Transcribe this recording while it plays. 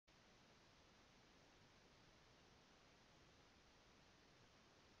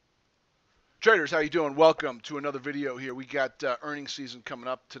Traders, how you doing? Welcome to another video here. We got earnings season coming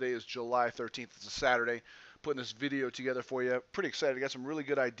up. Today is July 13th. It's a Saturday. Putting this video together for you. Pretty excited. I got some really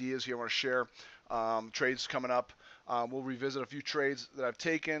good ideas here I want to share. Trades coming up. We'll revisit a few trades that I've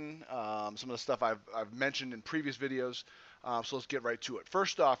taken, some of the stuff I've mentioned in previous videos. So let's get right to it.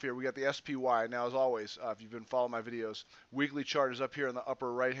 First off here, we got the SPY. Now, as always, if you've been following my videos, weekly chart is up here on the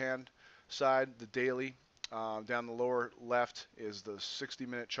upper right-hand side. The daily down the lower left is the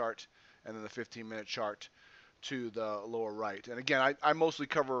 60-minute chart, and then the 15-minute chart to the lower right. And again, I mostly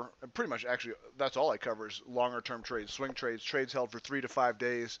cover, pretty much actually, that's all I cover is longer term trades, swing trades, trades held for 3 to 5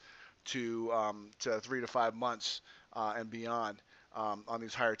 days to 3 to 5 months and beyond on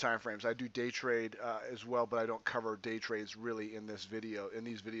these higher time frames. I do day trade as well, but I don't cover day trades really in this video, in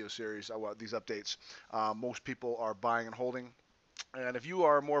these video series, these updates. Most people are buying and holding. And if you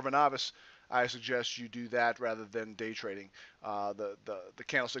are more of a novice, I suggest you do that rather than day trading. The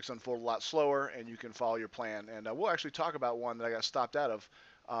candlesticks unfold a lot slower, and you can follow your plan. And we'll actually talk about one that I got stopped out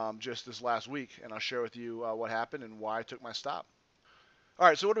of just this last week, and I'll share with you what happened and why I took my stop. All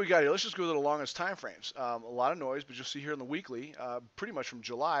right, so what do we got here? Let's just go to the longest time frames. A lot of noise, but you'll see here in the weekly, pretty much from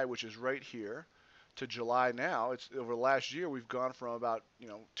July, which is right here, to July now. It's over the last year we've gone from about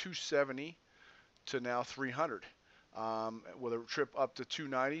 270 to now 300. With a trip up to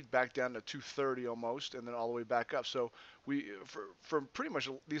 290, back down to 230 almost, and then all the way back up. So we, for pretty much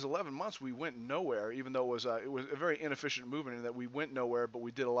these 11 months, we went nowhere. Even though it was a very inefficient movement in that we went nowhere, but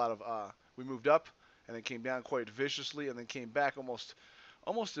we did a lot of we moved up and then came down quite viciously, and then came back almost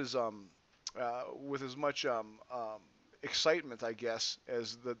as with as much excitement, I guess,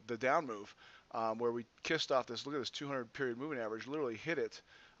 as the down move, where we kissed off this. Look at this 200 period moving average, literally hit it,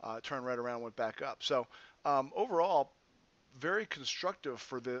 turned right around, went back up. So overall, very constructive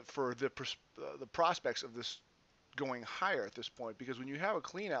for the prospects of this going higher at this point, because when you have a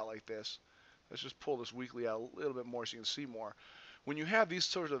clean out like this, let's just pull this weekly out a little bit more so you can see more. When you have these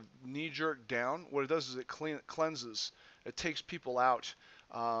sort of knee-jerk down, what it does is it cleanses. It takes people out.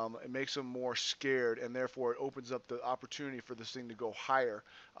 It makes them more scared, and therefore it opens up the opportunity for this thing to go higher.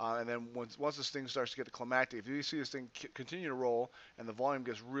 And then once this thing starts to get to climactic, if you see this thing continue to roll and the volume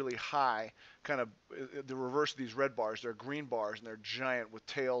gets really high, kind of the reverse of these red bars, they're green bars and they're giant with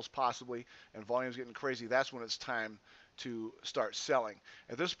tails possibly, and volume's getting crazy, that's when it's time to start selling.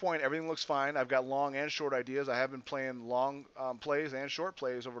 At this point, everything looks fine. I've got long and short ideas. I have been playing long plays and short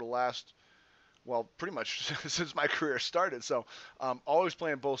plays over the last, well, pretty much since my career started. So always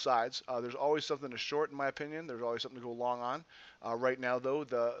playing both sides. There's always something to short, in my opinion. There's always something to go long on. Right now, though,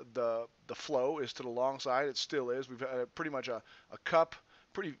 the flow is to the long side. It still is. We've had pretty much a cup,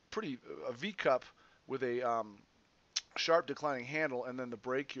 a V cup with a sharp declining handle, and then the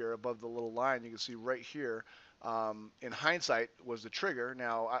break here above the little line. You can see right here. In hindsight, was the trigger.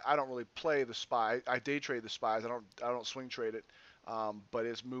 Now I don't really play the SPY. I day trade the SPYs. I don't swing trade it. But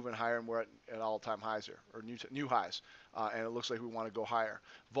it's moving higher, and we're at all-time highs here, or new highs, and it looks like we want to go higher.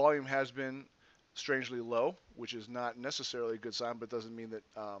 Volume has been strangely low, which is not necessarily a good sign, but doesn't mean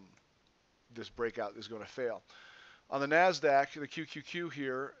that this breakout is going to fail. On the NASDAQ, the QQQ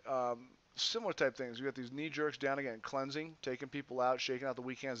here, similar type things. We got these knee jerks down again, cleansing, taking people out, shaking out the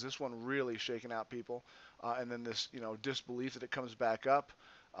weak hands. This one really shaking out people, and then this disbelief that it comes back up.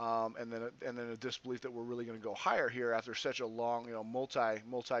 And then a disbelief that we're really going to go higher here after such a long,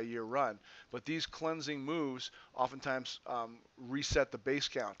 multi-year run. But these cleansing moves oftentimes reset the base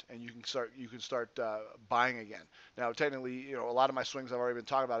count, and you can start buying again. Now, technically, a lot of my swings I've already been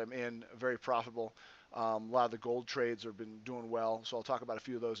talking about them in very profitable. A lot of the gold trades have been doing well, so I'll talk about a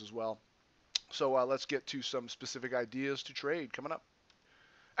few of those as well. So let's get to some specific ideas to trade coming up.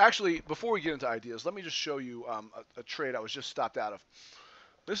 Actually, before we get into ideas, let me just show you a trade I was just stopped out of.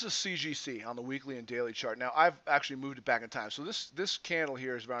 This is CGC on the weekly and daily chart. Now, I've actually moved it back in time. So this candle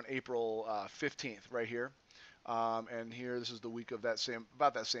here is around April 15th, right here. And here, this is the week of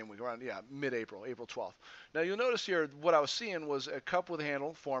about that same week, around, mid-April, April 12th. Now, you'll notice here, what I was seeing was a cup with a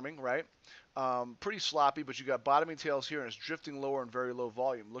handle forming, right? Pretty sloppy, but you got bottoming tails here, and it's drifting lower and very low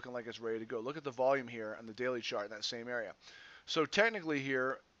volume, looking like it's ready to go. Look at the volume here on the daily chart in that same area. So technically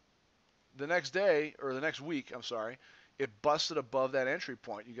here, the next day, or the next week, I'm sorry, it busted above that entry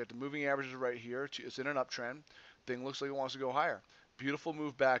point. You got the moving averages right here. It's in an uptrend. Thing looks like it wants to go higher. Beautiful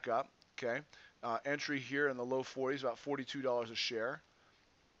move back up. Okay. Entry here in the low 40s, about $42 a share.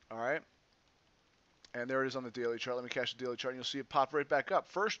 All right. And there it is on the daily chart. Let me catch the daily chart, and you'll see it pop right back up.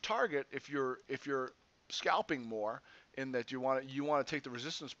 First target, if you're scalping more, in that you want to take the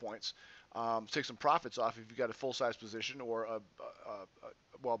resistance points, take some profits off if you've got a full-size position, or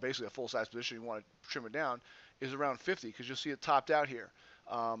basically a full-size position, you want to trim it down, is around 50, because you'll see it topped out here.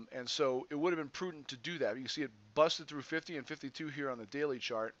 And so it would have been prudent to do that. You can see it busted through 50 and 52 here on the daily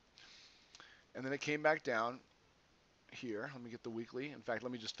chart, and then it came back down here. Let me get the weekly. In fact,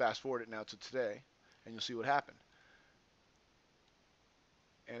 let me just fast forward it now to today, and you'll see what happened.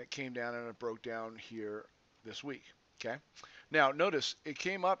 And it came down and it broke down here this week. Okay. Now notice it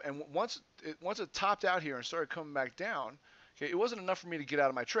came up, and once it topped out here and started coming back down, okay, it wasn't enough for me to get out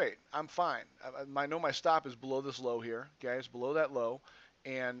of my trade. I'm fine. I know my stop is below this low here. Okay, it's below that low,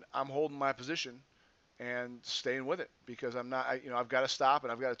 and I'm holding my position and staying with it because I'm not. I've got a stop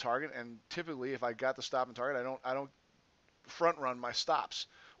and I've got a target, and typically if I got the stop and target, I don't front run my stops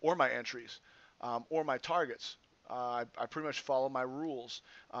or my entries or my targets. I pretty much follow my rules,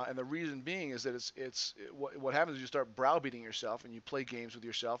 and the reason being is that what happens is you start browbeating yourself and you play games with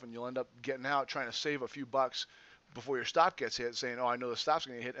yourself, and you'll end up getting out trying to save a few bucks before your stop gets hit, saying, "Oh, I know the stop's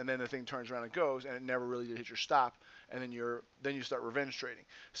going to hit," and then the thing turns around and goes, and it never really did hit your stop, and then you start revenge trading.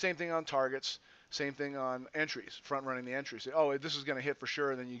 Same thing on targets. Same thing on entries, front running the entries. Say, oh, this is going to hit for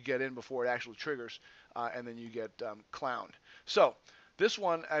sure, and then you get in before it actually triggers, and then you get clowned. So this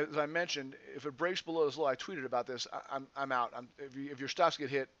one, as I mentioned, if it breaks below this low, I tweeted about this. I'm out. If your stops get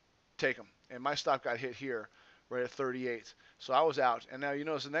hit, take them. And my stop got hit here, right at 38. So I was out. And now you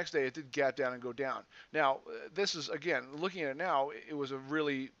notice the next day it did gap down and go down. Now this is, again, looking at it now, it was a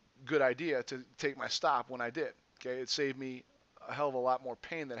really good idea to take my stop when I did. Okay, it saved me a hell of a lot more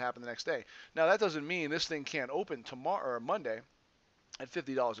pain that happened the next day. Now that doesn't mean this thing can't open tomorrow or Monday at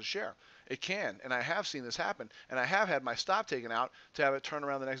 $50 a share. It can, and I have seen this happen, and I have had my stop taken out to have it turn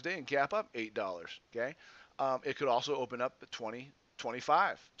around the next day and gap up $8. Okay, it could also open up at 20,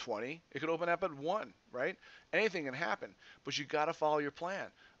 25, 20. It could open up at 1, right? Anything can happen, but you got to follow your plan.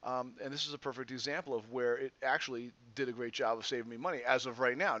 And this is a perfect example of where it actually did a great job of saving me money as of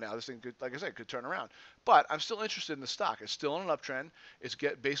right now. Now this thing could, like I said, could turn around, but I'm still interested in the stock. It's still on an uptrend. It's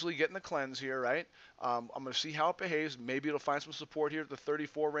basically getting the cleanse here, right? I'm going to see how it behaves. Maybe it'll find some support here at the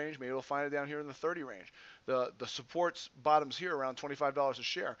 34 range. Maybe it'll find it down here in the 30 range. The support's bottoms here around $25 a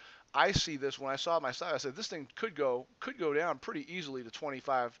share. I see this when I saw my stock. I said this thing could go down pretty easily to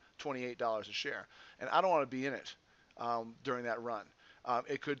 $25, $28 a share, and I don't want to be in it during that run.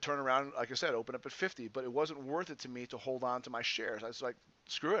 It could turn around, like I said, open up at 50, but it wasn't worth it to me to hold on to my shares. I was like,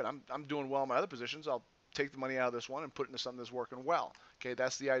 screw it. I'm doing well in my other positions. I'll take the money out of this one and put it into something that's working well. Okay,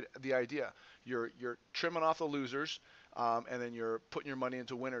 that's the idea. You're trimming off the losers, and then you're putting your money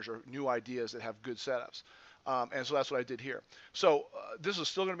into winners or new ideas that have good setups. And so that's what I did here. So this is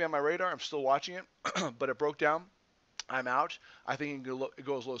still going to be on my radar. I'm still watching it, but it broke down. I'm out. I think it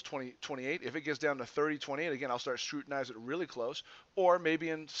goes as low as 20, 28. If it gets down to 30, 28, again, I'll start scrutinizing it really close. Or maybe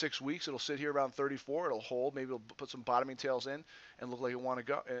in 6 weeks, it'll sit here around 34. It'll hold. Maybe it'll put some bottoming tails in and look like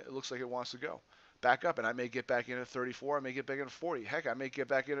it looks like it wants to go back up. And I may get back in at 34. I may get back in at 40. Heck, I may get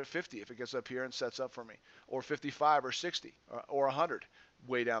back in at 50 if it gets up here and sets up for me. Or 55 or 60 or 100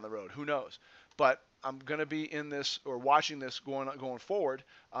 way down the road. Who knows? But I'm going to be in this or watching this going forward,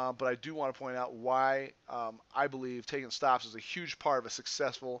 but I do want to point out why I believe taking stops is a huge part of a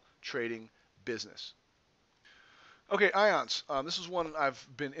successful trading business. Okay, ions. This is one I've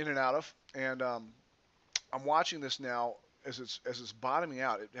been in and out of, and I'm watching this now as it's bottoming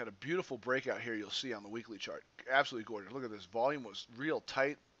out. It had a beautiful breakout here. You'll see on the weekly chart. Absolutely gorgeous. Look at this. Volume was real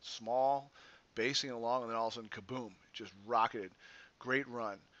tight, small, basing along, and then all of a sudden, kaboom! It just rocketed. Great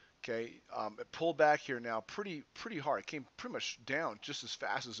run. Okay, it pulled back here now pretty hard. It came pretty much down just as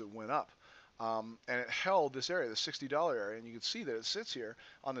fast as it went up. And it held this area, the $60 area, and you can see that it sits here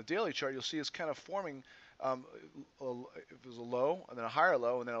on the daily chart. You'll see it's kind of forming, it was a low, and then a higher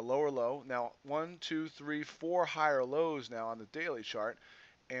low, and then a lower low. Now, 1, 2, 3, 4 higher lows now on the daily chart,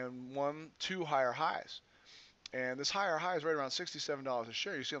 and 1, 2 higher highs. And this higher high is right around $67 a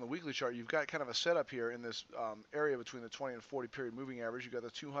share. You see on the weekly chart, you've got kind of a setup here in this area between the 20 and 40 period moving average. You've got the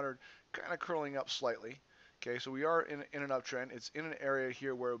 200 kind of curling up slightly. Okay, so we are in an uptrend. It's in an area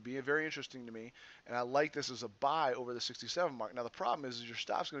here where it would be very interesting to me, and I like this as a buy over the 67 mark. Now the problem is your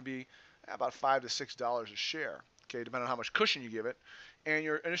stop's going to be about $5 to $6 a share. Okay, depending on how much cushion you give it, and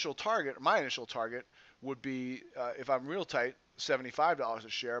your initial target, my initial target, would be if I'm real tight, $75 a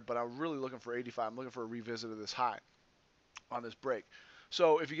share, but I'm really looking for 85. I'm looking for a revisit of this high on this break.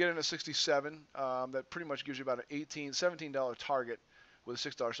 So if you get in at 67, that pretty much gives you about an $17 target with a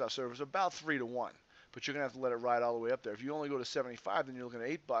 $6 stop service, about 3 to 1. But you're gonna have to let it ride all the way up there. If you only go to 75, then you're looking at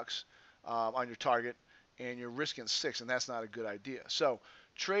 $8 on your target, and you're risking 6, and that's not a good idea. So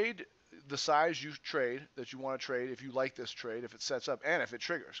trade the size you trade that you want to trade if you like this trade, if it sets up and if it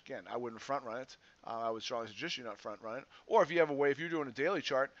triggers. Again, I wouldn't front run it. I would strongly suggest you not front run it. Or if you have a way, if you're doing a daily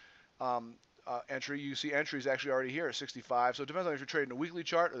chart, entry. You see entry is actually already here at 65. So it depends on if you're trading the weekly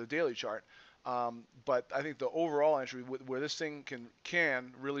chart or the daily chart. But I think the overall entry where this thing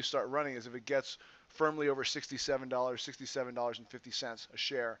can really start running is if it gets firmly over $67, $67.50 a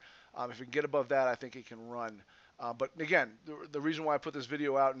share. If it can get above that, I think it can run. But again, the reason why I put this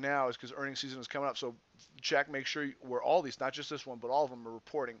video out now is because earnings season is coming up. So check, make sure where all these, not just this one, but all of them are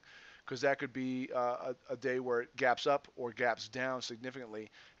reporting, because that could be a day where it gaps up or gaps down significantly,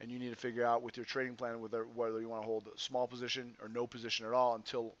 and you need to figure out with your trading plan whether you want to hold a small position or no position at all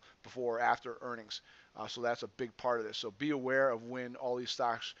until before or after earnings. So that's a big part of this. So be aware of when all these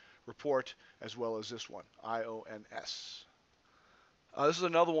stocks report, as well as this one, IONS. This is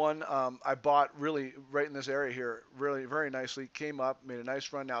another one I bought really right in this area here, really very nicely. Came up, made a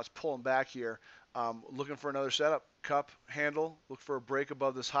nice run. Now it's pulling back here. Looking for another setup. Cup handle. Look for a break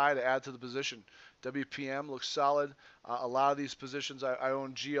above this high to add to the position. WPM looks solid. A lot of these positions I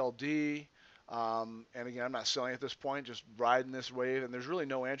own GLD. And again, I'm not selling at this point, just riding this wave. And there's really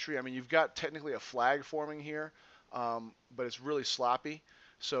no entry. I mean, you've got technically a flag forming here, but it's really sloppy.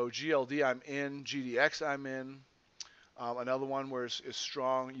 So GLD I'm in. GDX I'm in. Another one where it's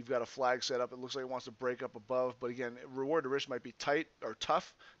strong, you've got a flag set up. It looks like it wants to break up above, but again, reward to risk might be tight or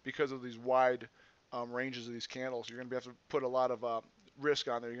tough because of these wide ranges of these candles. You're going to have to put a lot of risk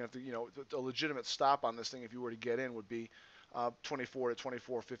on there. You're going to have to, a legitimate stop on this thing if you were to get in would be 24 to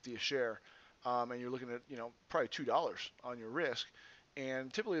 24.50 a share, and you're looking at probably $2 on your risk.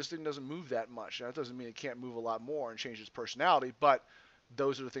 And typically this thing doesn't move that much. Now, that doesn't mean it can't move a lot more and change its personality, but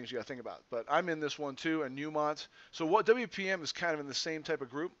those are the things you got to think about. But I'm in this one too, and Newmont. So what WPM is kind of in the same type of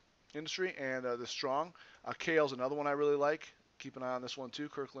group industry, and the strong. KL's another one I really like. Keep an eye on this one too,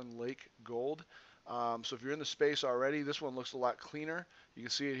 Kirkland Lake Gold. So if you're in the space already, this one looks a lot cleaner. You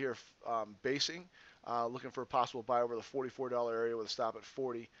can see it here basing. Looking for a possible buy over the $44 area with a stop at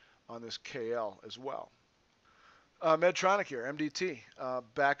 40 on this KL as well. Medtronic here, MDT,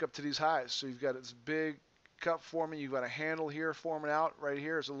 back up to these highs. So you've got this big cup forming. You've got a handle here forming out right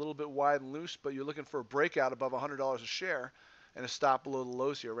here. It's a little bit wide and loose, but you're looking for a breakout above $100 a share and a stop below the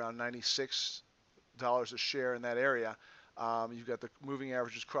lows here around $96 a share in that area. You've got the moving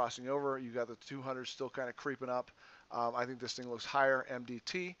averages crossing over. You've got the 200 still kind of creeping up. I think this thing looks higher.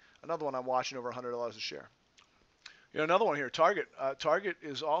 MDT, another one I'm watching over $100 a share. Another one here, Target. Target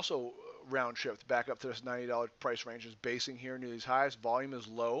is also round tripped back up to this $90 price range. Is basing here near these highs. Volume is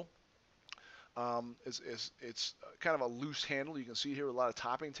low. It's kind of a loose handle. You can see here with a lot of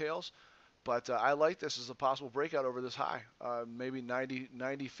topping tails, but I like this as a possible breakout over this high. Maybe $90,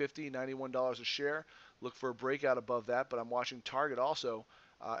 $50, $91 a share. Look for a breakout above that, but I'm watching Target also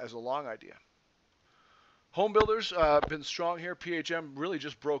as a long idea. Home builders been strong here. PHM really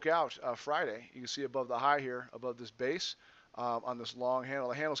just broke out Friday. You can see above the high here, above this base on this long handle.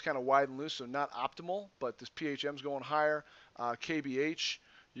 The handle's kind of wide and loose, so not optimal, but this PHM's going higher. KBH.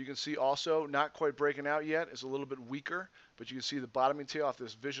 You can see also not quite breaking out yet. It's a little bit weaker, but you can see the bottoming tail off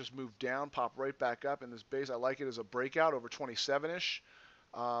this vicious move down, pop right back up in this base. I like it as a breakout over 27-ish.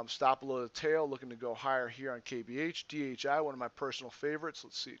 Stop below the tail, looking to go higher here on KBH. DHI, one of my personal favorites.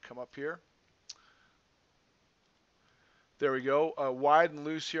 Let's see it come up here. There we go. Wide and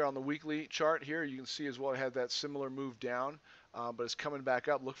loose here on the weekly chart here. You can see as well it had that similar move down, but it's coming back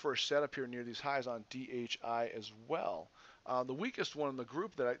up. Look for a setup here near these highs on DHI as well. The weakest one in the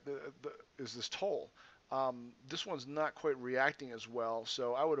group is this toll. This one's not quite reacting as well,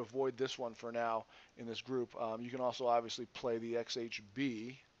 so I would avoid this one for now in this group. You can also obviously play the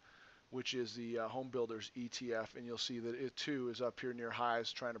XHB, which is the Home Builders ETF, and you'll see that it too is up here near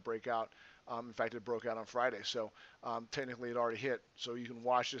highs trying to break out. In fact, it broke out on Friday, so technically it already hit. So you can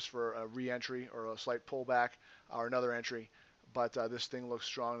watch this for a re-entry or a slight pullback or another entry, but this thing looks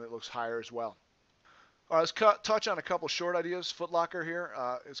strong and it looks higher as well. All right, let's touch on a couple short ideas. Foot Locker here,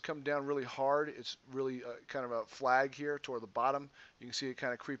 it's come down really hard. It's really kind of a flag here toward the bottom. You can see it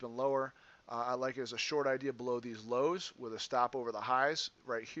kind of creeping lower. I like it as a short idea below these lows with a stop over the highs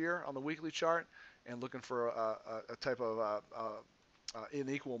right here on the weekly chart, and looking for a type of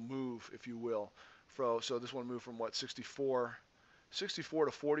unequal move, if you will. So this one moved from what, 64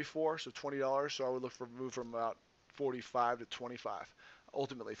 to 44, so $20. So I would look for a move from about 45 to 25.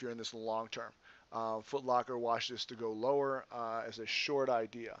 Ultimately, if you're in this long term. Foot Locker, watch this to go lower as a short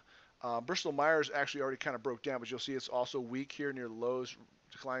idea. Bristol Myers actually already kind of broke down, but you'll see it's also weak here near the lows,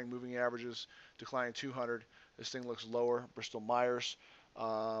 declining moving averages, declining 200. This thing looks lower. Bristol Myers.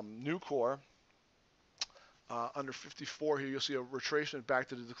 Nucor. under 54 here, you'll see a retracement back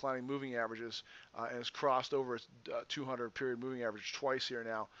to the declining moving averages, and it's crossed over its 200 period moving average twice here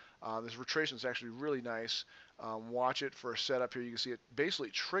now. This retracement is actually really nice. Watch it for a setup here. You can see it basically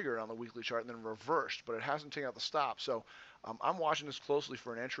triggered on the weekly chart and then reversed, but it hasn't taken out the stop. So I'm watching this closely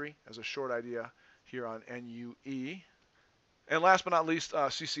for an entry as a short idea here on NUE. And last but not least,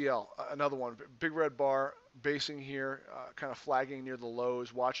 CCL, another one. Big red bar, basing here, kind of flagging near the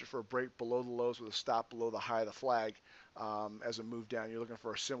lows. Watch it for a break below the lows with a stop below the high of the flag as a move down. You're looking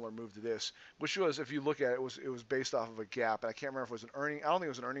for a similar move to this, which was, if you look at it, it was based off of a gap. And I can't remember if it was an earning. I don't think it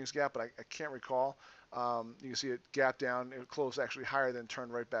was an earnings gap, but I can't recall. You can see it gap down. It closed actually higher, then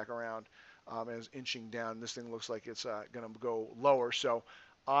turned right back around and is inching down. This thing looks like it's going to go lower. So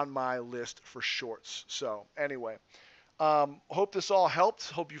on my list for shorts. So anyway. Hope this all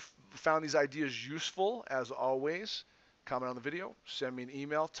helped. Hope you found these ideas useful. As always, comment on the video. Send me an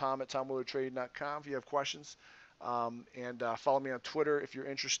email, tom@tomwillertrading.com if you have questions. And follow me on Twitter if you're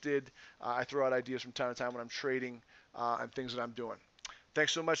interested. I throw out ideas from time to time when I'm trading and things that I'm doing.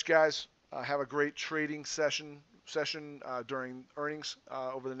 Thanks so much, guys. Have a great trading session during earnings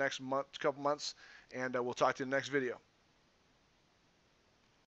over the next couple months. And we'll talk to you in the next video.